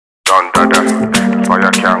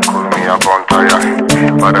Fire can't cool me up on tire.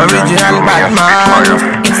 Original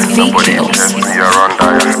Batman. It's VQs.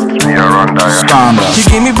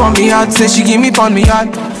 She give me pon me hard, say she give me pon me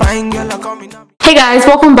hard. Fine girl, I coming up. Hey guys,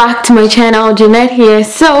 welcome back to my channel. Jeanette here.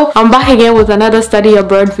 So I'm back again with another study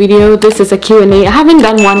abroad video. This is a Q&A. I haven't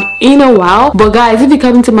done one in a while, but guys, if you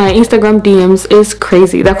come into my Instagram DMs, it's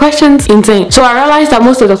crazy. The questions insane. So I realized that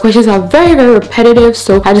most of the questions are very repetitive,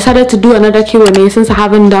 so I decided to do another Q&A since I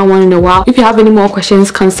haven't done one in a while. If you have any more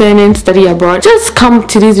questions concerning study abroad, just come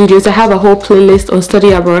to these videos. I have a whole playlist on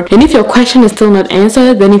study abroad, and if your question is still not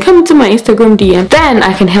answered, then you come into my Instagram DM, then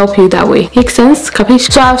I can help you that way. Make sense?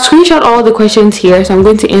 Capiche? So I've screenshot all the questions here, so I'm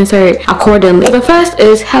going to answer it accordingly. The first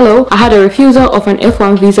is, hello, I had a refusal of an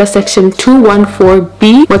F1 visa section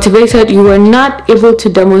 214B. Motivated, you were not able to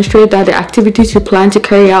demonstrate that the activities you plan to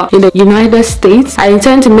carry out in the United States. I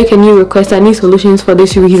intend to make a new request. I need solutions for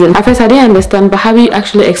this reason. At first I didn't understand, but have you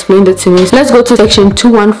actually explained it to me? So let's go to section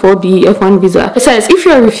 214B F1 visa. It says if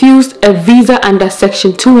you are refused a visa under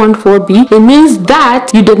section 214B, it means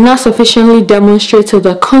that you did not sufficiently demonstrate to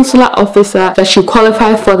the consular officer that you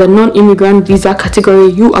qualify for the non-immigrant visa category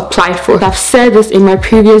you applied for. I've said this in my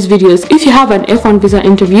previous videos. If you have an F1 visa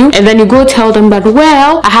interview and then you go tell them that,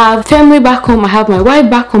 well, I have family back home, I have my wife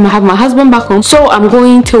back home, I have my husband back home, so I'm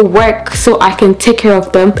going to work so I can take care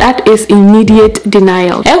of them, that is immediate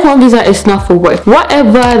denial. F1 visa is not for work.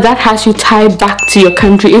 Whatever that has you tied back to your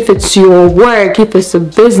country, if it's your work, if it's a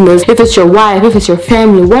business, if it's your wife, if it's your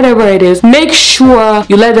family, whatever it is, make sure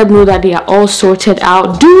you let them know that they are all sorted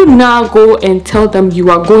out. Do not go and tell them you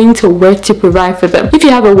are going to work to provide for them. If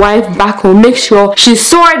you have a wife back home, make sure she's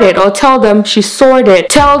sorted, or tell them she's sorted.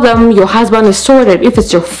 Tell them your husband is sorted. If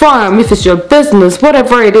it's your farm, if it's your business,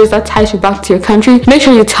 whatever it is that ties you back to your country, make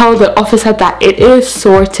sure you tell the officer that it is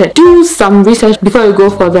sorted. Do some research before you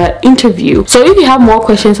go for the interview. So if you have more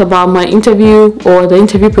questions about my interview or the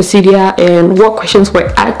interview procedure and what questions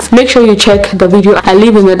were asked, make sure you check the video I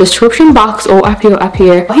leave in the description box or up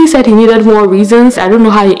here. He said he needed more reasons. I don't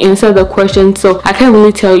know how he answered the question, so I can't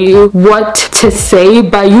really tell you what to say,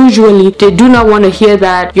 but usually they do not want to hear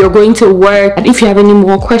that you're going to work. And if you have any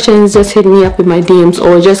more questions, just hit me up in my DMs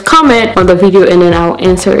or just comment on the video and then I'll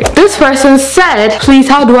answer it. This person said, please,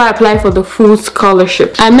 how do I apply for the full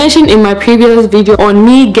scholarship? I mentioned in my previous video on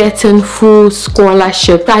me getting full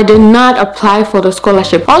scholarship. I did not apply for the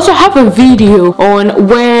scholarship. I also have a video on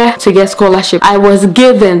where to get scholarship. I was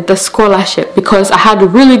given the scholarship because I had a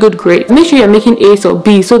really good grade. Make sure you're making A's or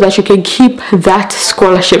B's so that you can keep that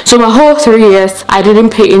scholarship. So my whole 3 years I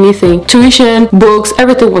didn't pay anything. Tuition, books,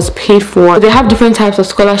 everything was paid for. They have different types of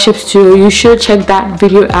scholarships too. You should check that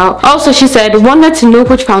video out. Also, she said, wanted to know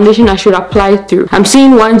which foundation I should apply through. I'm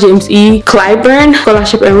seeing one James E. Clyburn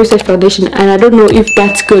Scholarship and Research Foundation, and I don't know if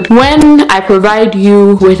that's good. When I provide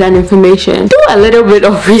you with an information, do a little bit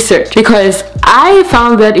of research, because I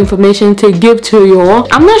found that information to give to you all.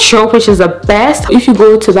 I'm not sure which is the best. If you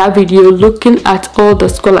go to that video looking at all the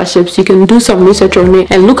scholarships, you can do some research on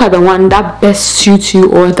it and look at the one that best suits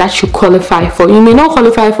you or that you qualify for. You may not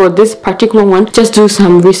qualify for this particular one. Just do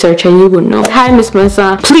some research and you will know. Hi Miss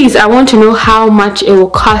Mensah, please, I want to know how much it will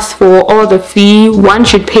cost for all the fee one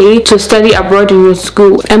should pay to study abroad in your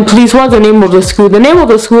school, and please, what's the name of the school? The name of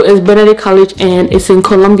the school is Benedict College and it's in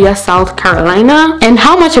Columbia, South Carolina. And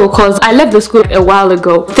how much it will cost? I left the school a while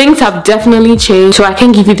ago. Things have definitely changed, so I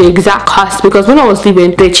can't give you the exact cost because when I was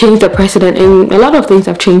leaving they changed the precedent and a lot of things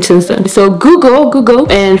have changed since then. So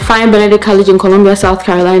Google and find Benedict College in Columbia, South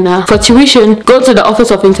Carolina. For tuition, go to the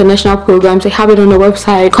Office of International Programs. They have it on the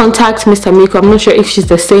website. Contact Mr. Miko. I'm not sure if she's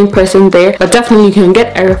the same person there, but definitely you can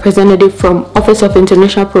get a representative from Office of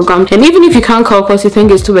International Programs. And even if you can't call because you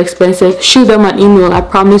think it's too expensive, shoot them an email. I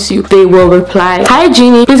promise you they will reply. Hi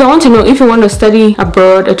Jeannie, please, I want to know if you want to study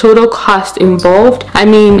abroad, a total cost involved. I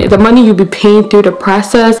mean, the money you'll be paying through the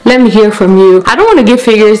process. Let me hear from you. I don't want to give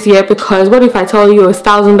figures yet because what if I tell you it's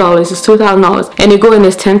 $1,000, it's $2,000, and you go in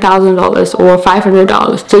it's $10,000 or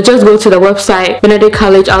 $500. So just go to the website Benedict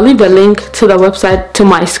College. I'll leave the link to the website to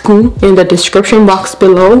my school in the description box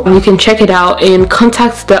below. You can check it out and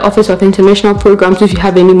contact the Office of International Programs if you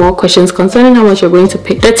have any more questions concerning how much you're going to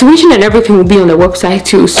pay. The tuition and everything will be on the website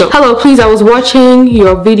too. So hello, please, I was watching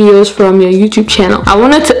your videos from your YouTube channel. I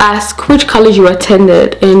wanted to ask which college college you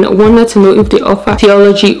attended and wanted to know if they offer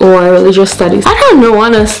theology or religious studies. I don't know,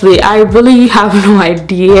 honestly. I really have no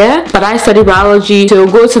idea, but I study biology, so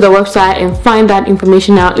go to the website and find that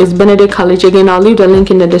information out. It's Benedict College. Again, I'll leave the link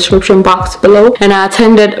in the description box below. And I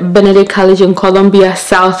attended Benedict College in Columbia,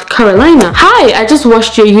 South Carolina. Hi, I just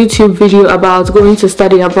watched your YouTube video about going to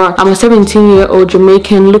study abroad. I'm a 17-year-old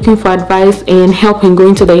Jamaican looking for advice and help in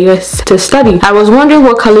going to the US to study. I was wondering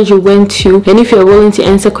what college you went to and if you're willing to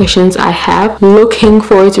answer questions I have. Looking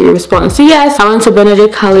forward to your response. So yes, I went to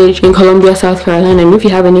Benedict College in Columbia, South Carolina, and if you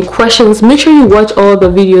have any questions, make sure you watch all the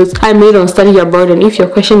videos I made on study abroad, and if your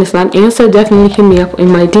question is not answered, definitely hit me up in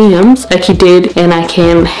my DMs like you did and I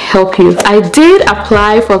can help you. I did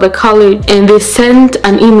apply for the college and they sent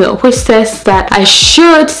an email which says that I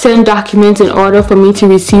should send documents in order for me to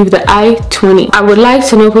receive the I-20. I would like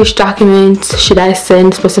to know which documents should I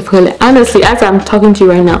send specifically. Honestly, as I'm talking to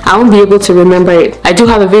you right now, I won't be able to remember it. I do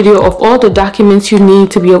have a video of all the documents you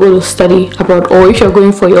need to be able to study abroad, or if you're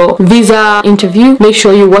going for your visa interview, make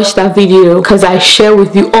sure you watch that video because I share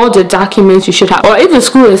with you all the documents you should have. Or if the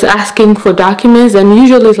school is asking for documents, then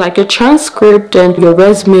usually it's like your transcript and your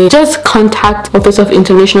resume, just contact Office of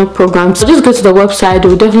International Programs. So just go to the website, they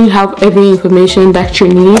will definitely have every information that you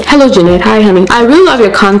need. Hello Jeanette, hi honey, I really love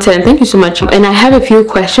your content, thank you so much. And I have a few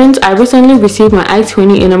questions. I recently received my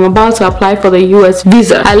I-20 and I'm about to apply for the US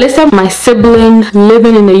visa. I listed my sibling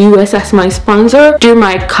living in the US as my sponsor during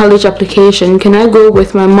my college application. Can I go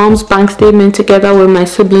with my mom's bank statement together with my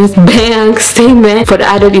sibling's bank statement for the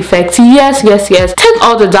added effect? Yes. Take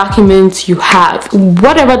all the documents you have.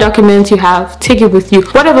 Whatever documents you have, take it with you.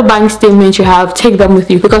 Whatever bank statement you have, take them with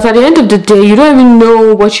you, because at the end of the day, you don't even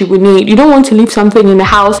know what you would need. You don't want to leave something in the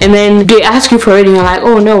house and then they ask you for it and you're like,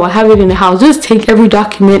 oh no, I have it in the house. Just take every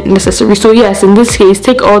document necessary. So yes, in this case,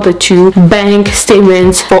 take all the 2 bank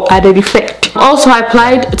statements for added effect. Also, I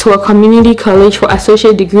applied to a community college for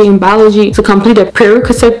associate degree in biology to complete the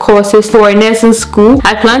prerequisite courses for a nursing school.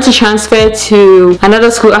 I plan to transfer to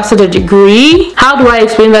another school after the degree. How do I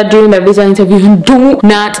explain that during the visa interview? Do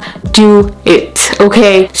not do it.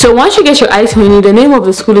 Okay, so once you get your I-20, the name of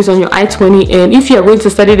the school is on your I-20, and if you're going to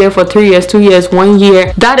study there for 3 years, 2 years, 1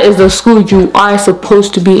 year, that is the school you are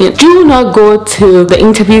supposed to be in. Do not go to the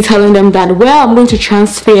interview telling them that, well, I'm going to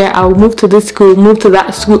transfer, I'll move to this school, move to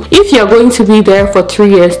that school. If you're going to be there for 3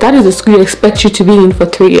 years, that is the school you expect you to be in for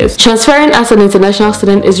 3 years. Transferring as an international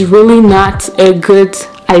student is really not a good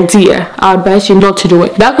idea. I advise you not to do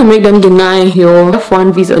it. That could make them deny your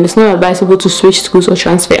F1 visa, and it's not advisable to switch schools or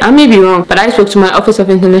transfer. I may be wrong, but I spoke to my Office of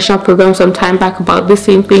International Programs some time back about this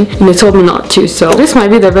same thing and they told me not to. So this might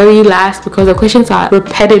be the very last because the questions are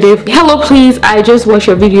repetitive. Hello, please, I just watched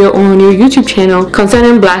your video on your YouTube channel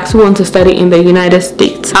concerning blacks who want to study in the United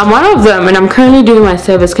States. I'm one of them and I'm currently doing my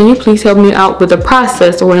service. Can you please help me out with the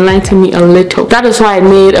process or enlighten me a little? That is why I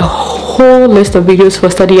made a whole list of videos for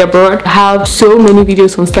study abroad. I have so many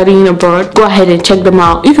videos on studying abroad. Go ahead and check them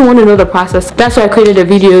out if you want to know the process. That's why I created a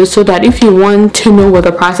video, so that if you want to know what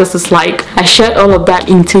the process is like, I shared all of that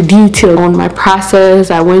into detail on my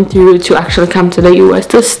process I went through to actually come to the US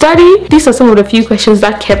to study. These are some of the few questions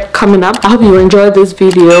that kept coming up. I hope you enjoyed this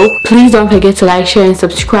video. Please don't forget to like, share and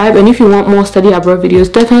subscribe, and if you want more study abroad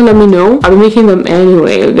videos, definitely let me know. I'll be making them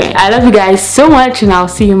anyway. Okay, I love you guys so much and I'll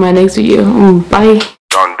see you in my next video. Bye.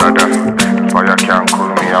 Fire can't cool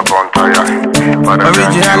me, I burn tire.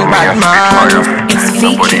 Original Batman.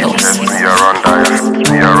 Nobody test me, I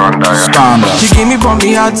run dire. She give me pon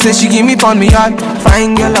me hard, say she give me pon me hard.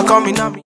 Fine girl, I coming at me.